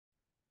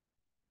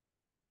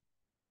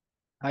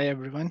Hi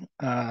everyone,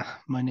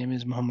 my name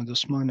is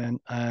Usman and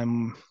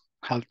I'm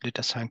health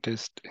data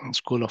scientist in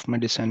School of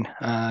Medicine,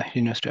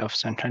 University of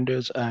St.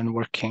 Andrews, and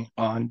working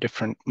on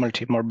different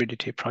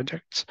multi-morbidity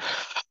projects.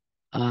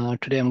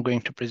 Today I'm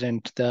going to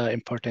present the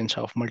importance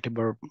of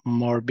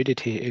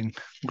multi-morbidity in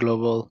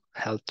global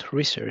health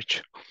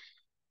research.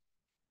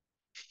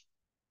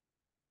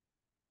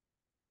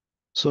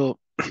 So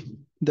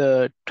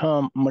the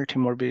term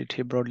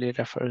multi-morbidity broadly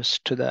refers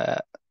to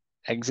the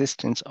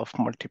existence of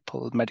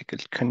multiple medical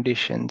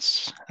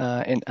conditions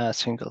in a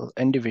single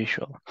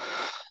individual.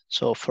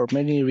 So for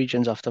many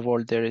regions of the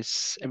world, there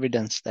is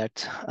evidence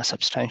that a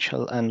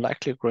substantial and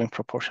likely growing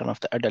proportion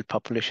of the adult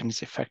population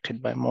is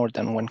affected by more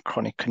than one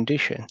chronic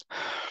condition.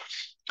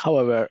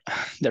 However,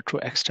 the true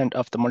extent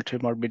of the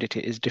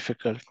multimorbidity is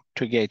difficult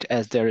to gauge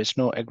as there is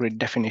no agreed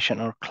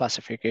definition or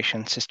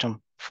classification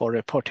system for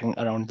reporting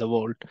around the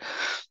world.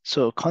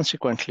 So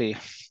consequently,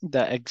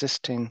 the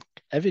existing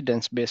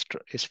evidence base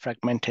is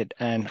fragmented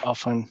and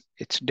often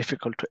it's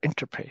difficult to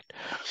interpret.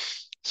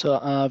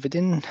 So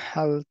within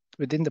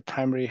the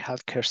primary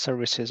healthcare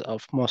services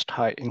of most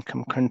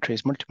high-income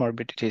countries,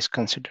 multimorbidity is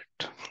considered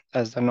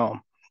as the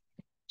norm.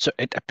 So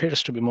it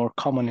appears to be more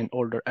common in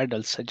older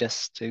adults,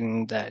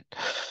 suggesting that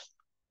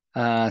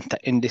the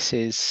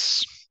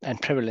indices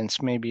and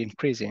prevalence may be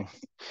increasing.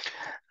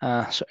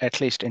 So at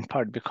least in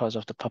part because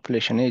of the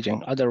population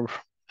aging. Other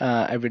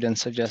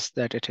evidence suggests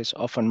that it is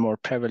often more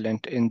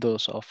prevalent in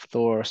those of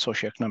lower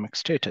socioeconomic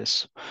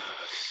status.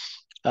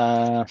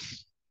 And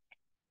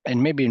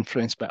may be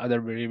influenced by other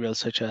variables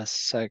such as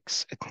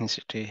sex,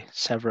 ethnicity,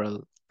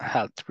 several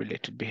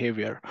health-related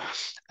behavior,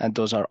 and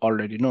those are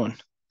already known.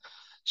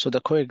 So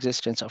the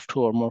coexistence of two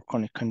or more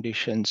chronic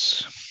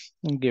conditions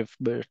give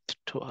birth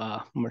to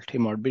a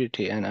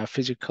multimorbidity and a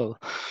physical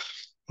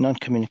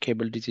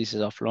non-communicable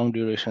diseases of long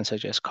duration,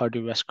 such as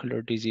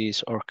cardiovascular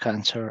disease or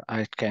cancer.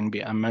 It can be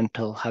a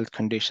mental health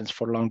conditions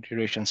for long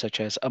duration, such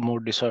as a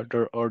mood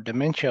disorder or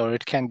dementia, or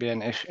it can be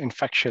an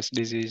infectious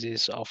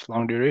diseases of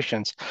long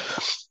durations.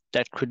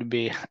 That could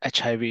be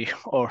HIV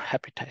or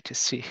hepatitis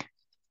C.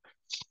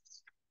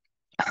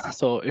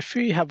 So if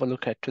we have a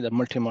look at to the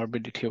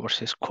multimorbidity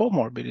versus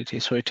comorbidity,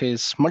 so it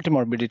is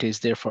multimorbidity is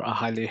therefore a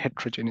highly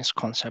heterogeneous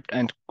concept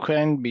and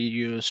can be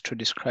used to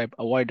describe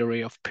a wide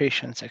array of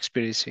patients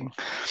experiencing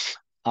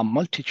a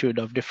multitude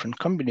of different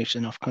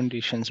combination of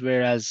conditions,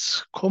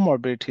 whereas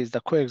comorbidity is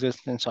the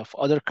coexistence of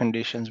other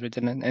conditions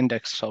within an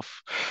index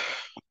of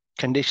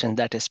conditions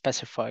that is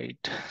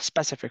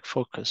specific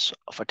focus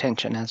of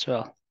attention as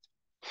well.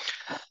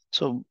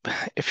 So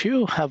if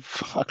you have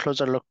a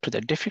closer look to the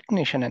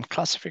definition and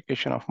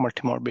classification of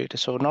multimorbidity,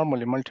 so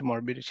normally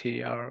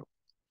multimorbidity are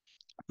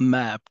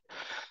mapped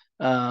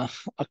uh,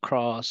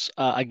 across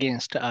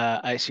against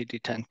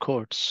ICD-10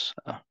 codes.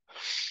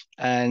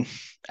 And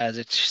as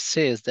it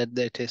says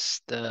that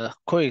is the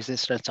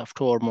coexistence of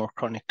two or more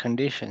chronic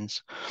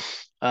conditions,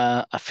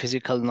 a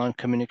physical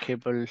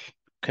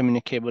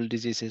non-communicable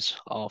diseases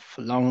of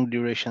long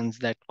durations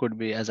that could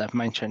be, as I've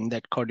mentioned,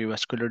 that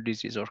cardiovascular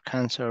disease or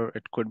cancer.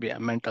 It could be a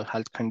mental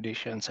health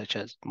condition such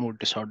as mood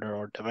disorder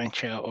or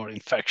dementia or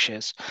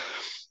infectious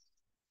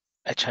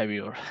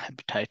HIV or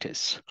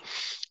hepatitis.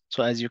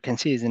 So as you can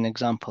see as an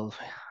example,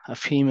 a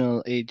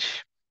female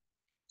age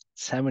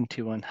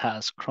 71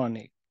 has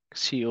chronic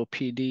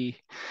COPD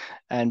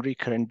and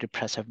recurrent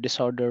depressive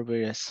disorder,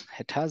 whereas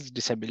it has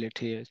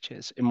disability, which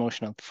is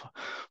emotional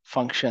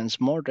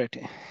functions, moderate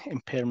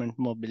impairment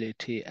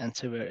mobility, and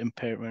severe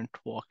impairment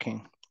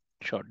walking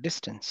short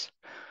distance.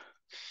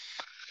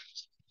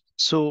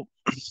 So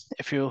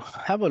if you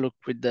have a look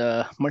with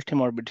the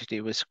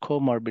multimorbidity with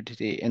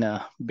comorbidity in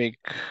a big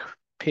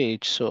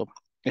page, so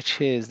it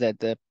shows that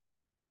the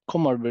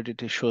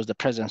comorbidity shows the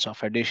presence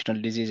of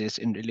additional diseases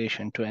in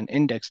relation to an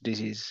index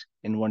disease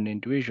in one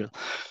individual,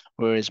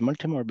 whereas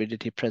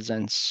multimorbidity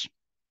presence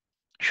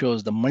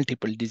shows the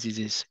multiple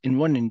diseases in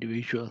one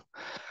individual.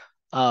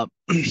 Uh,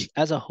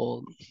 as a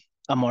whole,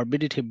 a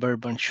morbidity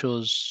burden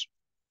shows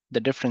the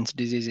different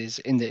diseases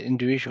in the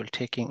individual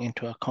taking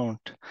into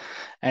account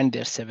and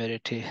their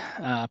severity.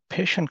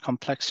 Patient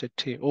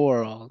complexity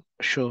overall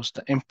shows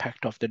the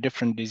impact of the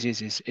different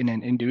diseases in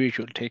an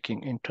individual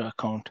taking into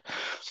account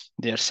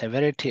their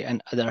severity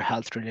and other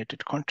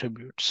health-related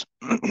contributes.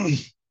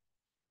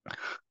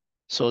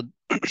 So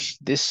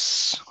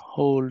this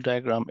whole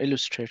diagram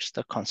illustrates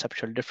the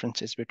conceptual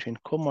differences between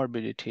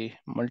comorbidity,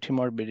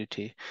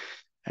 multimorbidity,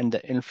 and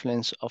the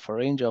influence of a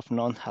range of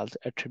non-health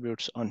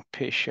attributes on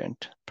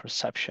patient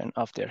perception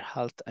of their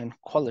health and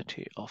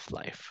quality of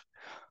life.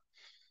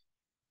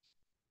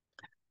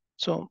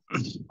 So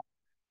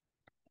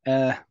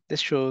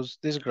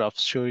this graph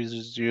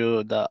shows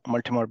you the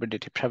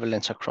multimorbidity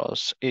prevalence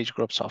across age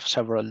groups of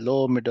several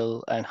low,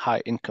 middle, and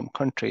high income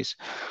countries.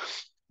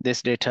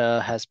 This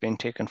data has been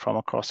taken from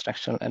a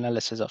cross-sectional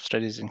analysis of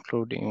studies,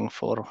 including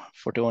for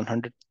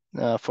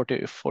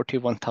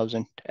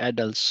 41,000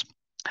 adults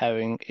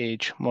having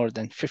age more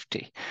than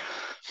 50.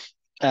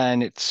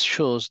 And it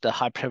shows the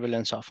high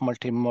prevalence of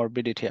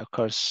multimorbidity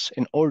occurs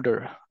in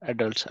older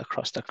adults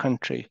across the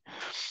country.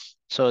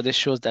 So this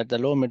shows that the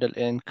low middle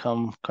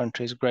income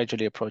countries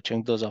gradually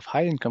approaching those of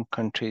high income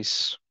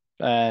countries.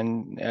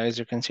 And as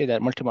you can see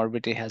that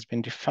multimorbidity has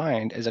been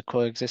defined as a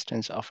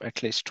coexistence of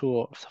at least two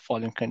of the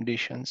following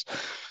conditions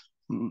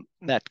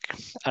that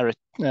are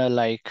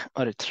like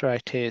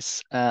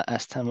arthritis,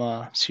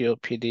 asthma,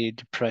 COPD,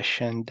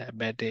 depression,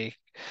 diabetic,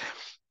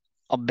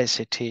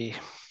 obesity,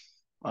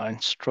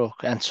 and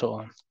stroke, and so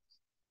on.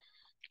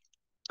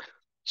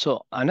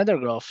 So another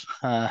graph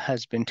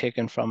has been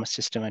taken from a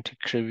systematic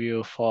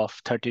review of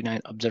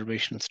 39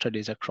 observational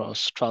studies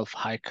across 12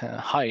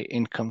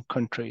 high-income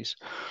countries.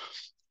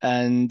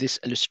 And this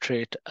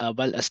illustrates a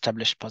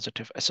well-established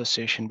positive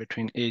association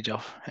between age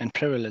and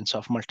prevalence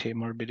of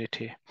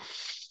multimorbidity.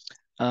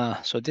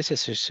 So this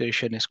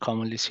association is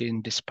commonly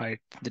seen despite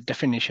the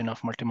definition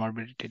of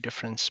multimorbidity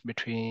difference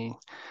between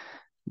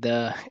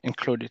the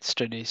included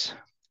studies.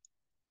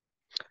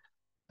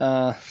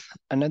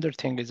 Another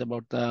thing is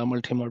about the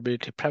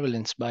multimorbidity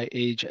prevalence by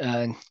age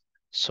and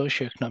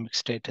socioeconomic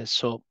status.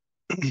 So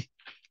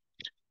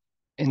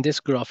in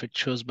this graph, it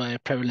shows by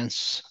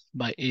prevalence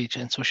by age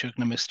and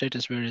socioeconomic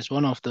status, whereas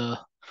one of the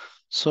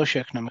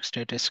socioeconomic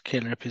status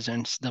scale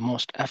represents the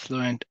most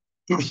affluent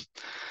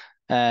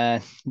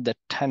and the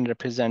 10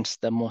 represents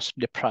the most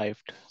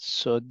deprived.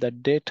 So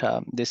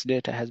this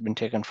data has been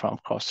taken from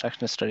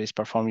cross-sectional studies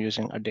performed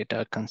using a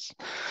data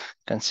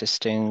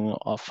consisting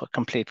of a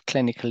complete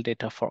clinical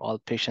data for all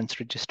patients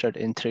registered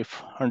in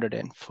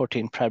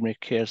 314 primary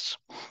cares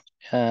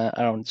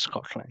around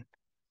Scotland.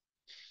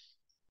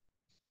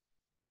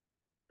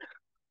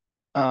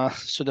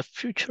 So the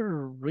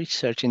future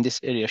research in this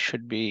area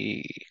should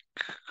be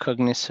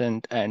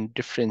cognizant and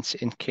difference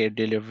in care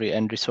delivery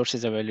and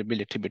resources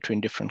availability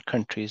between different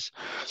countries,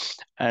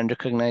 and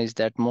recognize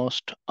that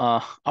most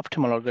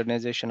optimal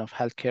organization of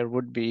healthcare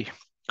would be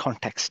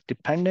context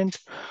dependent,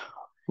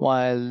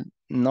 while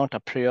not a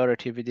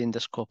priority within the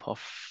scope of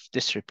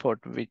this report,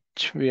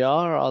 which we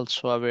are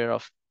also aware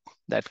of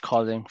that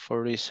calling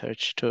for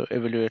research to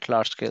evaluate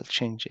large-scale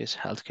changes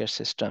healthcare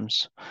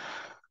systems.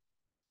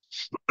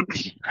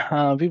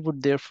 We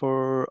would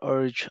therefore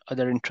urge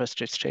other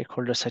interested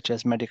stakeholders such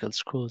as medical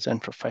schools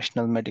and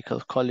professional medical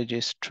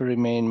colleges to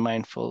remain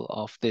mindful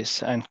of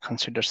this and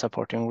consider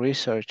supporting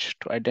research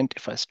to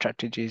identify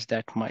strategies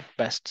that might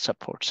best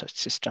support such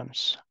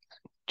systems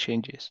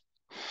changes.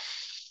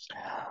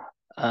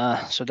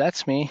 So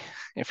that's me.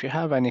 If you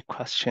have any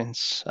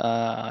questions,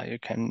 you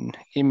can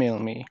email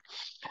me.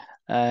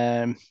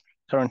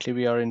 Currently,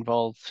 we are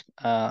involved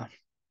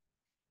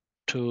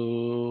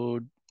to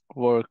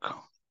work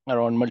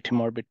around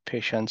multimorbid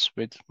patients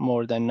with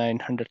more than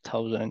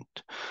 900,000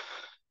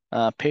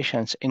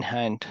 patients in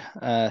hand.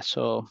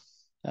 So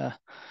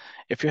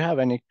if you have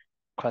any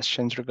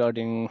questions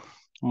regarding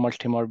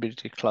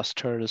multimorbidity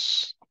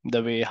clusters,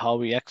 the way how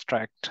we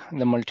extract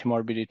the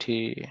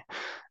multimorbidity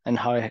and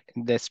how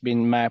that's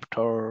been mapped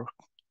or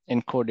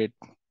encoded,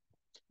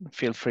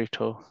 feel free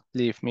to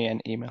leave me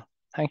an email.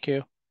 Thank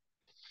you.